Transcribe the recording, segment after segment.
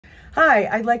Hi,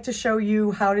 I'd like to show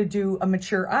you how to do a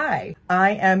mature eye.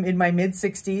 I am in my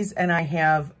mid-60s and I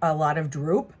have a lot of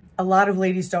droop. A lot of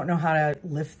ladies don't know how to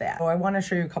lift that. So I want to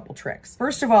show you a couple tricks.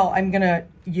 First of all, I'm going to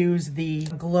use the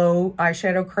Glow Eye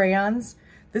Shadow Crayons.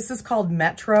 This is called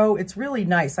Metro. It's really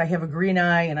nice. I have a green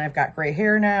eye and I've got gray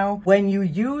hair now. When you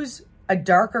use a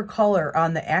darker color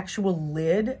on the actual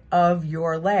lid of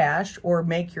your lash or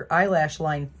make your eyelash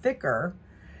line thicker,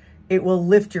 it will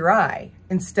lift your eye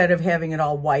instead of having it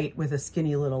all white with a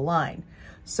skinny little line.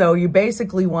 So you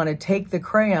basically want to take the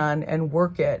crayon and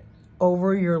work it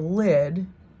over your lid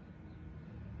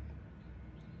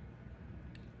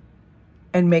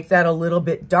and make that a little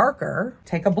bit darker.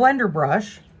 Take a blender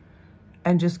brush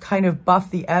and just kind of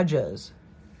buff the edges.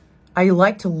 I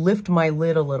like to lift my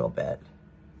lid a little bit.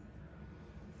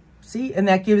 See, and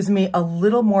that gives me a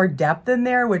little more depth in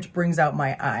there, which brings out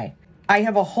my eye. I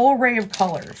have a whole array of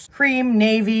colors: cream,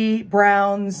 navy,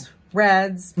 browns,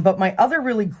 reds. But my other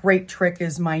really great trick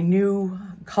is my new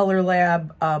Color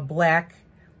Lab black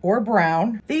or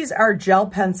brown. These are gel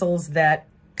pencils that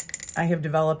I have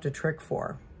developed a trick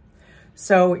for.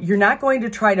 So you're not going to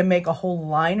try to make a whole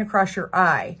line across your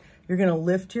eye. You're going to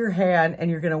lift your hand and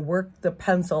you're going to work the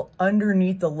pencil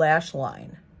underneath the lash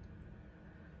line.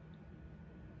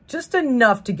 Just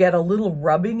enough to get a little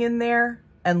rubbing in there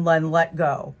and then let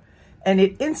go. And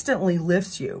it instantly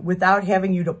lifts you without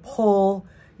having you to pull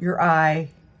your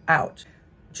eye out.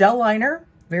 Gel liner,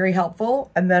 very helpful.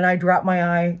 And then I drop my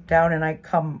eye down and I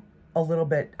come a little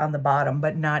bit on the bottom,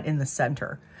 but not in the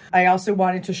center. I also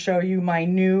wanted to show you my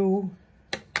new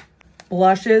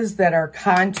blushes that are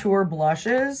contour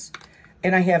blushes.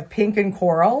 And I have pink and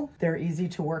coral. They're easy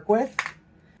to work with.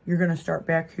 You're gonna start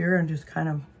back here and just kind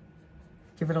of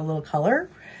give it a little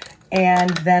color. And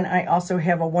then I also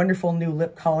have a wonderful new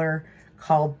lip color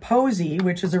called Posy,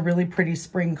 which is a really pretty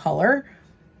spring color.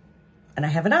 And I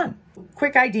have it on.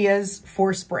 Quick ideas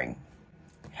for spring.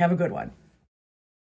 Have a good one.